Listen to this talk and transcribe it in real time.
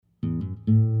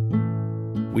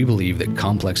We believe that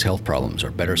complex health problems are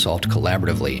better solved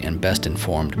collaboratively and best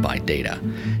informed by data.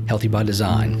 Healthy by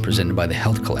Design, presented by the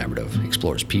Health Collaborative,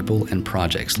 explores people and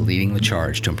projects leading the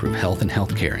charge to improve health and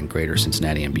healthcare in Greater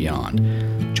Cincinnati and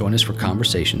beyond. Join us for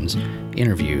conversations,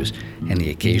 interviews, and the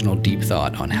occasional deep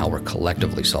thought on how we're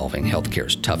collectively solving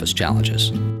healthcare's toughest challenges.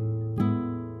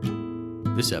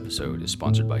 This episode is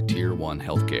sponsored by Tier 1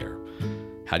 Healthcare.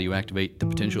 How do you activate the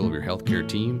potential of your healthcare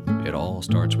team? It all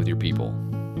starts with your people.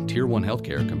 Tier 1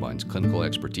 Healthcare combines clinical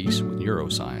expertise with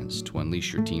neuroscience to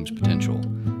unleash your team's potential,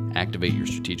 activate your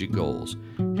strategic goals,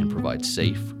 and provide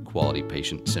safe, quality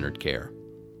patient-centered care.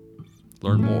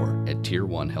 Learn more at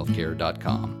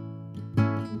tier1healthcare.com.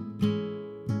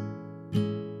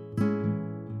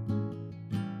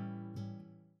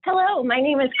 Hello, my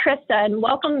name is Krista, and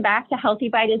welcome back to Healthy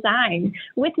by Design.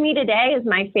 With me today is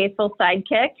my faithful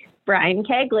sidekick, Brian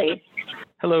Kegley.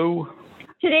 Hello.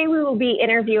 Today we will be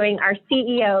interviewing our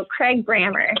CEO, Craig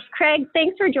Brammer. Craig,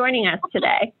 thanks for joining us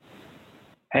today.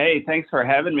 Hey, thanks for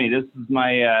having me. This is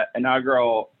my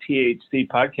inaugural THC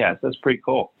podcast. That's pretty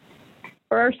cool.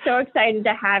 We're so excited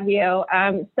to have you.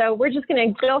 So we're just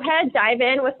going to go ahead, dive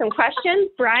in with some questions.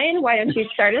 Brian, why don't you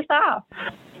start us off?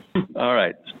 All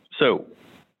right. So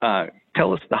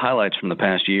tell us the highlights from the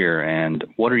past year and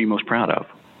what are you most proud of?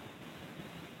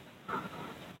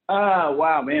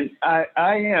 Wow, man.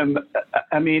 I'm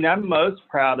most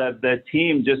proud of the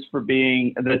team just for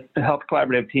being, the Health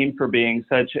Collaborative team for being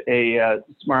such a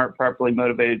smart, properly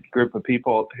motivated group of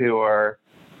people who are,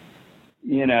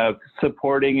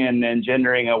 supporting and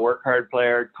engendering a work hard, play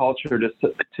hard culture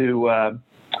to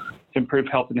improve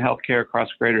health and healthcare across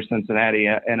Greater Cincinnati.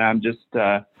 And I'm just,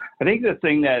 I think the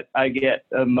thing that I get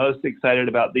most excited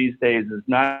about these days is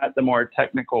not the more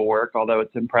technical work, although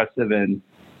it's impressive, and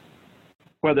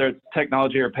whether it's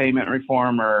technology or payment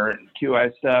reform or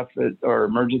QI stuff or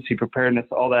emergency preparedness,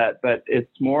 all that, but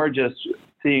it's more just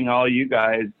seeing all you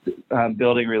guys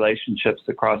building relationships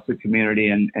across the community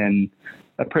and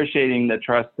appreciating the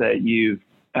trust that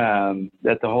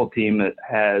that the whole team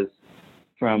has,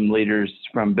 from leaders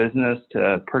from business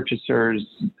to purchasers,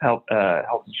 health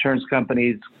insurance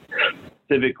companies,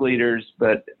 civic leaders,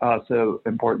 but also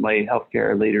importantly,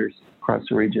 healthcare leaders across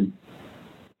the region.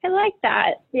 I like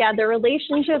that. Yeah, the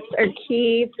relationships are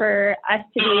key for us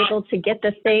to be able to get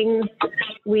the things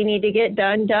we need to get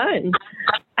done.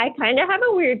 I kind of have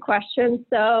a weird question.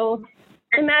 So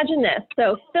imagine this.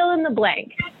 So fill in the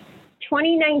blank.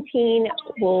 2019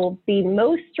 will be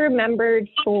most remembered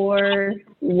for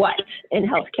what in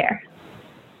healthcare?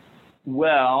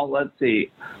 Well, let's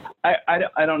see.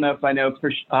 I don't know if I know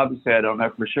obviously I don't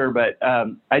know for sure, but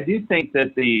I do think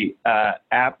that the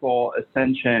Apple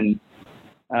Ascension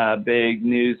big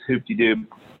news hoop-de-doop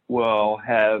will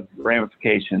have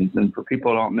ramifications. And for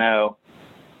people who don't know,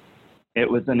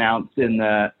 it was announced in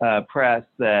the press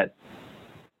that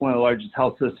one of the largest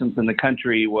health systems in the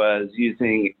country was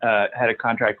had a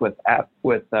contract with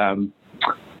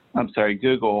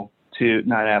Google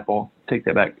not Apple, take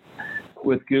that back,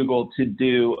 with Google to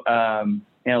do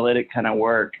analytic kind of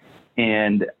work.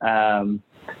 And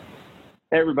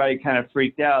everybody kind of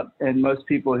freaked out, and most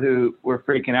people who were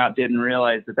freaking out didn't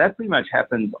realize that pretty much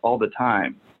happens all the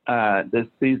time.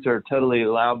 These are totally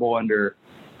allowable under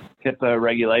HIPAA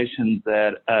regulations,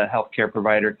 that a healthcare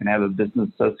provider can have a business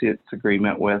associates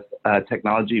agreement with a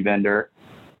technology vendor.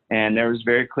 And there was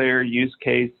very clear use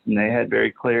case, and they had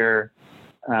very clear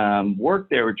work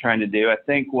they were trying to do. I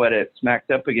think what it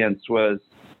smacked up against was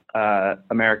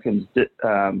Americans'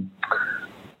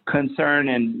 concern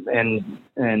and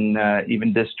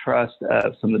even distrust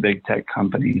of some of the big tech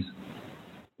companies.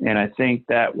 And I think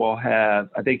that will have,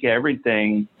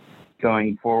 everything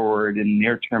going forward in the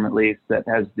near term, at least, that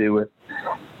has to do with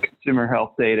consumer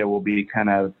health data will be kind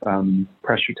of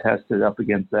pressure tested up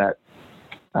against that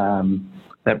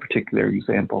particular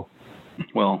example.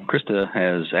 Well, Krista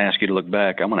has asked you to look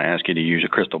back. I'm going to ask you to use a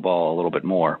crystal ball a little bit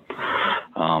more.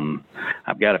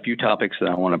 I've got a few topics that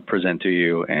I want to present to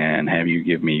you and have you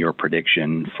give me your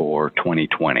prediction for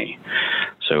 2020.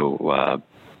 So,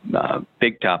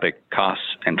 big topic, costs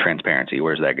and transparency.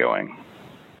 Where's that going?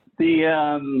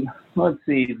 Let's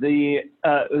see.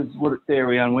 What day are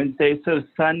we on? Wednesday. So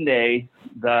Sunday,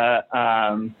 the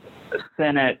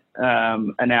Senate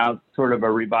announced sort of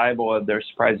a revival of their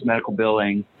surprise medical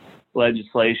billing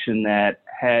legislation that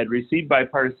had received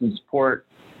bipartisan support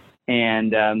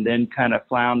and then kind of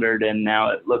floundered, and now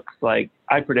it looks like,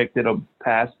 I predict it'll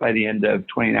pass by the end of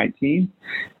 2019.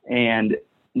 And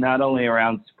not only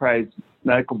around surprise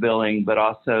medical billing, but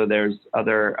also there's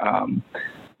other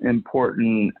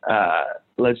important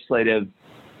legislative,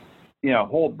 a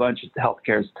whole bunch of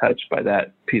healthcare is touched by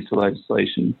that piece of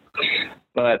legislation.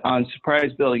 But on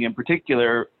surprise billing in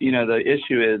particular, the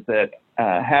issue is that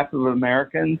half of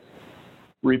Americans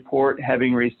report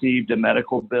having received a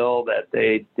medical bill that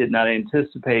they did not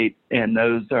anticipate, and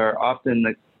those are often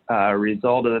the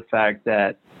result of the fact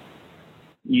that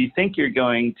you think you're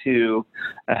going to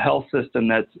a health system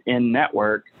that's in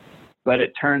network, but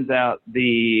it turns out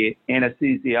the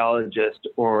anesthesiologist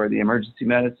or the emergency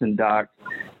medicine doc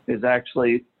is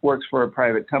actually works for a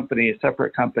private company. A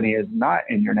separate company is not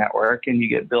in your network, and you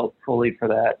get billed fully for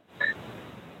that.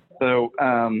 So,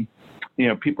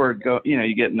 people are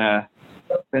you get in a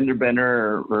fender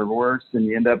bender or worse, and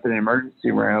you end up in an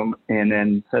emergency room, and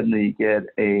then suddenly you get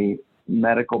a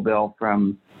medical bill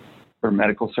for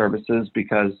medical services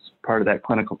because part of that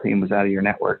clinical team was out of your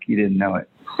network. You didn't know it.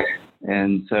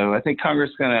 And so I think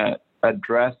Congress is going to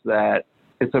address that.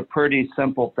 It's a pretty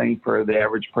simple thing for the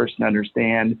average person to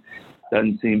understand.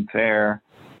 Doesn't seem fair,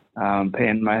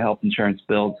 paying my health insurance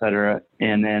bill, et cetera.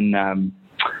 And then,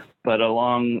 but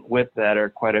along with that are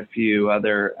quite a few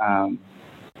other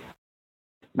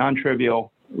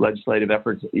non-trivial legislative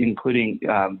efforts, including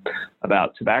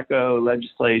about tobacco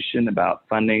legislation, about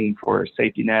funding for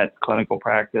safety net, clinical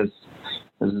practice.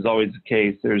 This is always the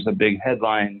case. There's a big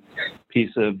headline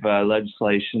piece of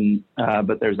legislation,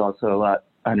 but there's also a lot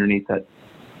underneath it.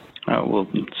 Well,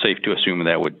 safe to assume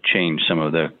that would change some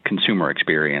of the consumer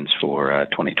experience for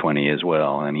 2020 as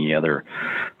well. Any other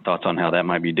thoughts on how that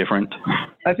might be different?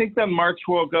 I think the march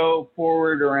will go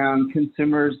forward around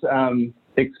consumers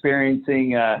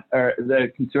experiencing or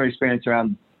the consumer experience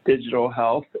around digital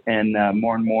health, and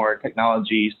more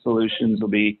technology solutions will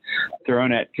be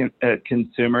thrown at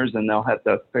consumers, and they'll have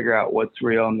to figure out what's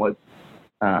real and what's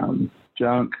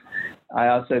junk. I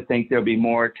also think there'll be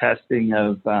more testing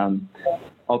of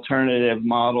alternative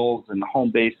models and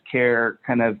home-based care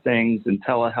kind of things and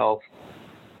telehealth.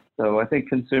 So I think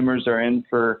consumers are in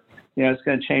for, it's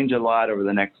going to change a lot over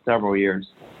the next several years.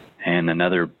 And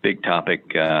another big topic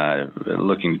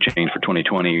looking to change for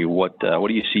 2020, what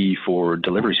do you see for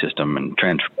delivery system and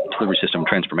delivery system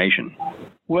transformation?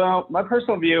 Well, my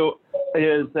personal view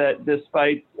is that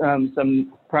despite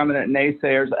some prominent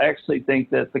naysayers, I actually think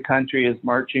that the country is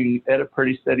marching at a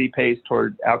pretty steady pace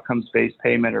toward outcomes-based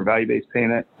payment or value-based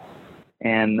payment,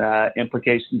 and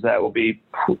implications that will be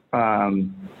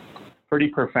pretty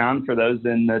profound for those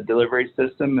in the delivery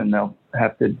system, and they'll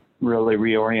have to really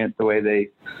reorient the way they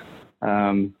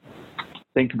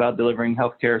think about delivering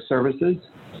healthcare services.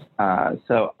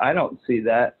 So I don't see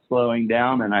that slowing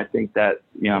down, and I think that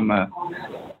I'm a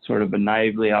sort of a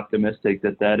naively optimistic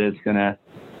that is going to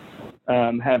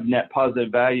have net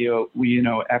positive value.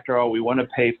 After all, we want to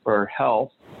pay for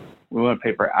health, we want to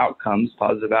pay for outcomes,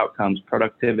 positive outcomes,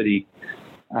 productivity,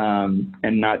 and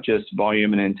not just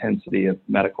volume and intensity of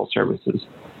medical services.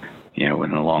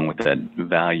 And along with that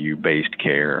value-based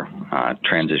care,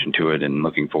 transition to it and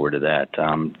looking forward to that,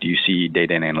 do you see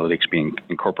data and analytics being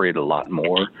incorporated a lot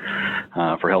more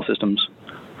for health systems?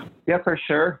 Yeah, for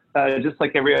sure. Just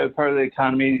like every other part of the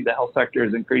economy, the health sector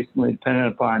is increasingly dependent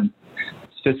upon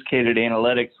sophisticated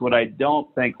analytics. What I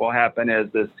don't think will happen is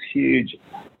this huge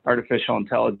artificial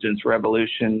intelligence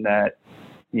revolution that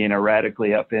radically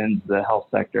upends the health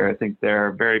sector. I think there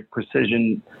are very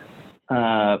precision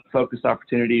focused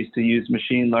opportunities to use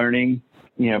machine learning.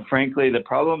 Frankly, the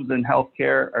problems in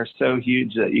healthcare are so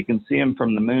huge that you can see them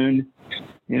from the moon.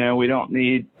 We don't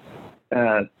need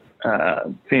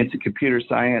fancy computer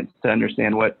science to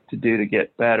understand what to do to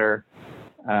get better.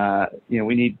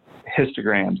 We need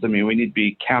histograms. We need to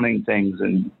be counting things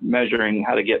and measuring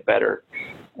how to get better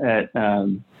at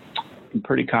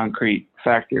pretty concrete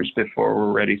factors before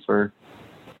we're ready for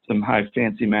some high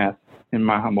fancy math, in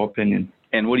my humble opinion.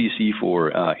 And what do you see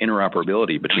for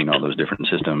interoperability between all those different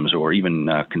systems, or even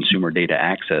consumer data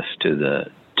access to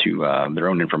their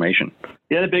own information?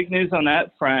 Yeah, the big news on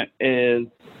that front is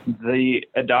the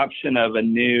adoption of a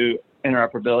new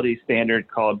interoperability standard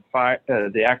called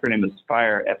FHIR. The acronym is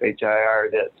FHIR, F-H-I-R,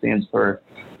 that stands for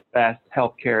Fast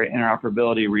Healthcare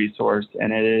Interoperability Resource.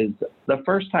 And it is the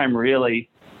first time really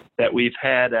that we've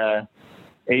had a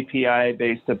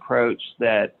API-based approach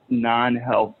that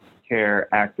non-healthcare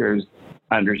actors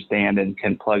understand and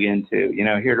can plug into.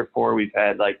 Heretofore we've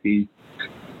had like these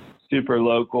super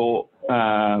local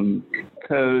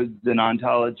codes and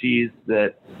ontologies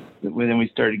that then we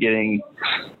started getting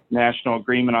national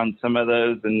agreement on some of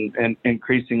those and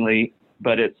increasingly,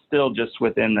 but it's still just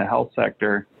within the health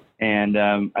sector. And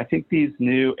I think these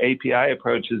new API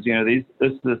approaches, this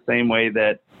is the same way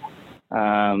that,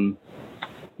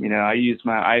 I use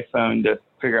my iPhone to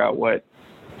figure out what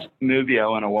movie I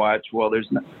want to watch. Well, there's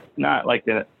not like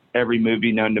every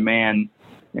movie known to man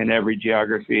in every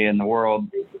geography in the world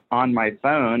on my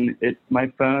phone.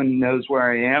 My phone knows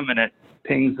where I am, and it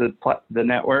pings the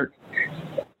network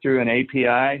through an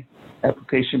API,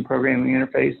 application programming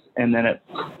interface, and then it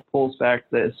pulls back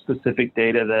the specific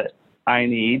data that I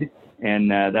need.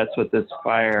 And that's what this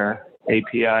FHIR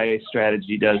API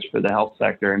strategy does for the health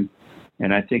sector.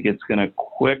 And I think it's going to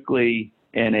quickly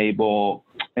enable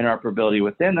interoperability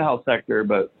within the health sector,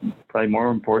 but probably more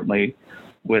importantly,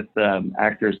 with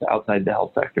actors outside the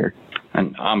health sector.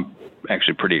 And I'm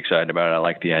actually pretty excited about it. I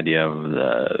like the idea of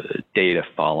the data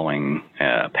following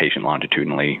patient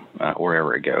longitudinally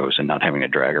wherever it goes and not having to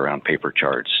drag around paper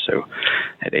charts. So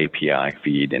that API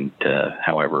feed into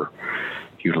however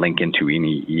you link into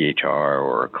any EHR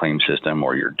or a claim system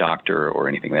or your doctor or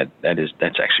anything, that's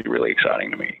actually really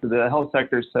exciting to me. The health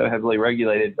sector is so heavily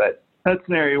regulated, but that's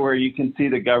an area where you can see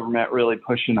the government really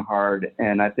pushing hard,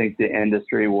 and I think the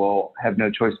industry will have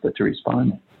no choice but to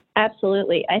respond.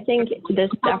 Absolutely. I think this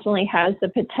definitely has the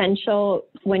potential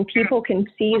when people can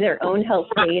see their own health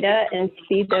data and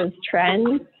see those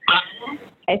trends.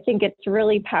 I think it's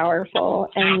really powerful,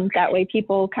 and that way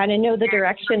people kind of know the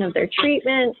direction of their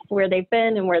treatment, where they've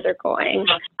been and where they're going.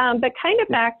 But kind of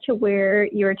back to where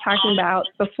you were talking about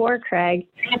before, Craig,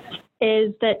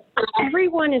 is that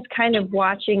everyone is kind of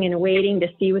watching and waiting to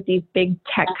see what these big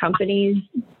tech companies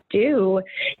do.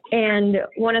 And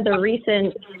one of the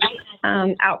recent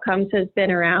outcomes has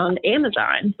been around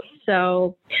Amazon.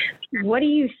 So what do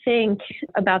you think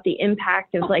about the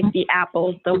impact of like the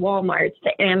Apples, the Walmarts,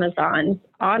 the Amazons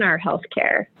on our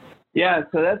healthcare? Yeah,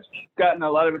 so that's gotten a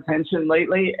lot of attention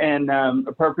lately, and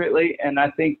appropriately. And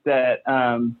I think that,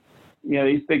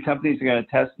 these big companies are going to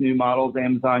test new models.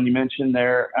 Amazon, you mentioned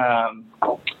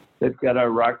they've got a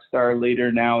rock star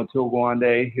leader now, Atul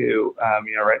Gawande, who,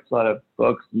 writes a lot of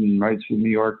books and writes for the New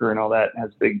Yorker and all that,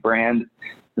 has a big brand,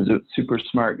 is a super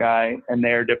smart guy. And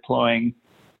they're deploying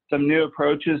some new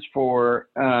approaches for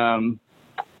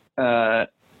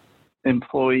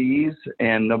employees,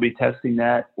 and they'll be testing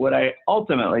that. What I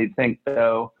ultimately think,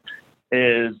 though,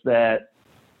 is that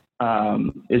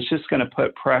it's just going to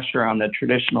put pressure on the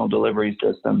traditional delivery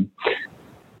system.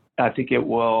 I think it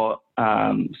will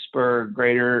spur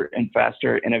greater and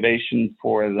faster innovation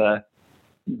for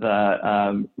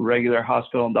the regular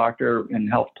hospital and doctor and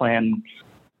health plan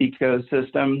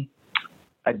ecosystem.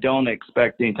 I don't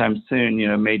expect anytime soon,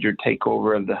 major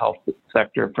takeover of the health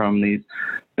sector from these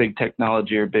big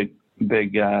technology or big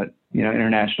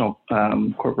international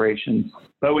corporations.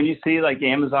 But when you see like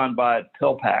Amazon bought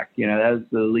PillPack, that is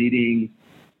the leading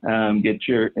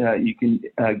you can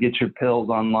get your pills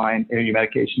online or your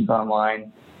medications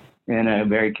online in a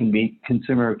very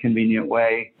consumer convenient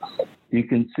way. You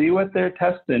can see what they're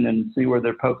testing and see where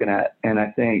they're poking at. And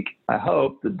I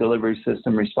hope the delivery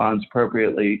system responds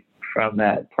appropriately from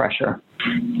that pressure.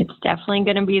 It's definitely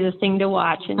going to be the thing to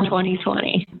watch in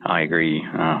 2020. I agree.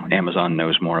 Amazon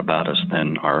knows more about us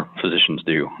than our physicians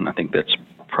do, and I think that's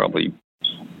probably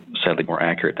sadly more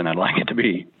accurate than I'd like it to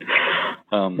be.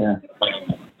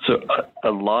 So a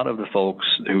lot of the folks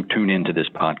who tune into this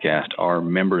podcast are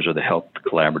members of the Health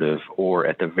Collaborative, or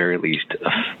at the very least,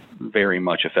 very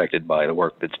much affected by the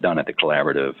work that's done at the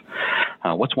Collaborative.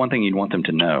 What's one thing you'd want them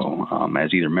to know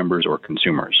as either members or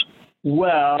consumers?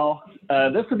 Well,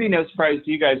 this would be no surprise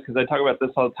to you guys because I talk about this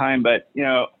all the time, but,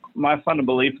 my fundamental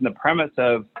belief in the premise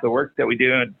of the work that we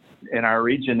do in our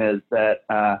region is that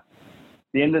at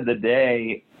the end of the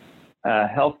day,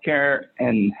 healthcare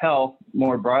and health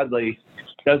more broadly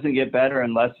doesn't get better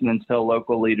unless and until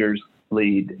local leaders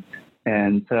lead.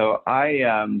 And so I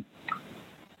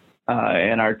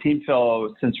and our team feel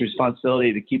a sense of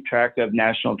responsibility to keep track of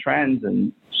national trends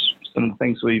and some of the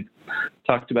things we've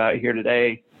talked about here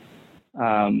today,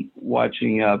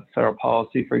 watching federal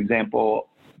policy, for example.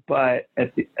 But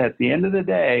at the end of the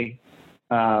day,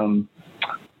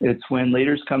 it's when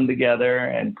leaders come together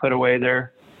and put away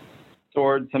their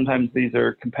swords. Sometimes these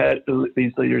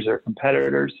leaders are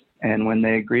competitors, and when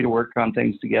they agree to work on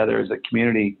things together as a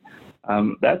community,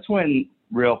 that's when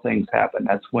real things happen.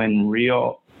 That's when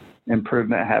real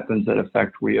improvement happens that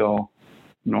affect real,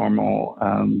 normal,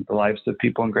 the lives of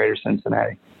people in Greater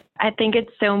Cincinnati. I think it's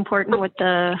so important what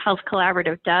the Health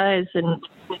Collaborative does and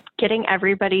getting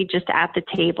everybody just at the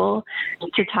table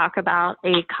to talk about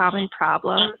a common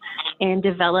problem and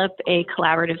develop a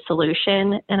collaborative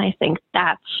solution. And I think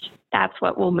that's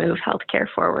what will move healthcare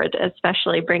forward,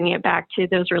 especially bringing it back to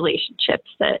those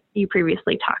relationships that you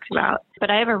previously talked about.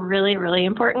 But I have a really, really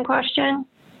important question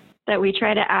that we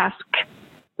try to ask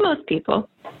most people.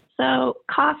 So,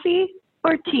 coffee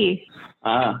or tea?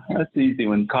 That's the easy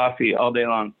one. Coffee all day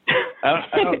long. I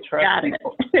don't trust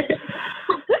people.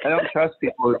 I don't trust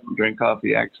people who drink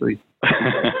coffee, actually.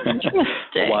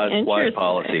 Interesting. Wise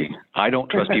policy. I don't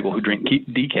trust people who drink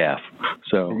decaf.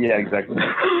 So yeah, exactly.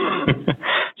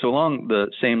 So along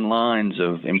the same lines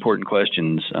of important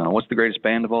questions, what's the greatest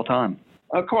band of all time?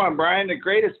 Oh, come on, Brian. The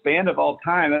greatest band of all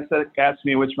time. That's like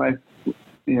asking me which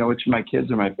of my kids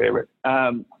are my favorite.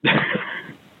 You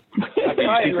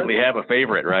secretly have a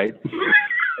favorite, right?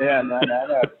 Yeah, no,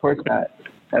 of course not.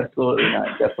 Absolutely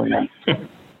not. Definitely not.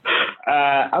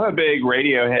 I'm a big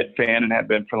Radiohead fan and have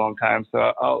been for a long time,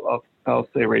 so I'll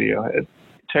say Radiohead.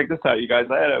 Check this out, you guys.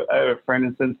 I had a friend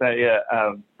in Cincinnati,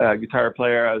 a guitar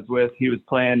player I was with. He was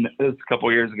playing, this was a couple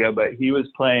of years ago, but he was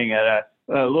playing at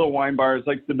a little wine bar. It's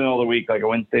like the middle of the week, like a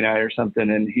Wednesday night or something.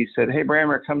 And he said, "Hey,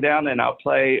 Brammer, come down and I'll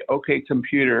play OK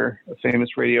Computer," a famous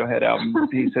Radiohead album.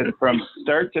 He said, from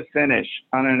start to finish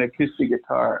on an acoustic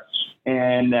guitar.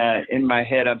 And in my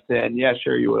head, I'm saying, "Yeah,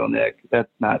 sure you will, Nick.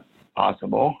 That's not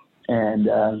possible." And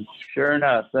sure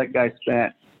enough, that guy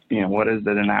spent, what is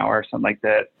it, an hour or something like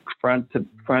that, front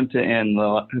to end,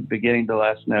 beginning to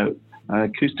last note, on an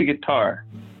acoustic guitar.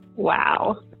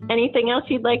 Wow. Anything else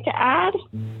you'd like to add?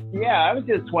 Yeah, I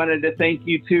just wanted to thank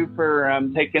you two for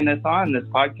taking this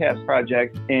podcast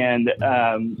project. And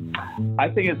I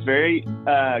think it's very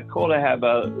cool to have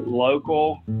a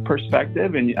local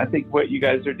perspective. And I think what you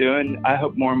guys are doing, I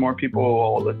hope more and more people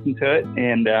will listen to it.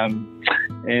 And I'm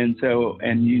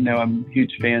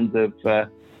huge fans of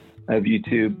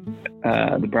YouTube,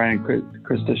 the Brian and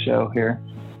Krista show here.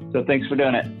 So thanks for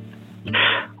doing it.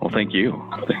 Well, thank you.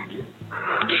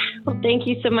 Well, thank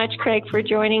you so much, Craig, for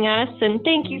joining us. And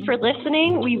thank you for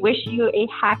listening. We wish you a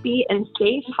happy and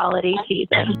safe holiday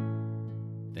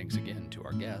season. Thanks again to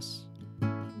our guests.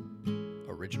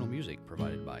 Original music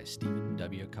provided by Stephen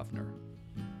W. Kuffner.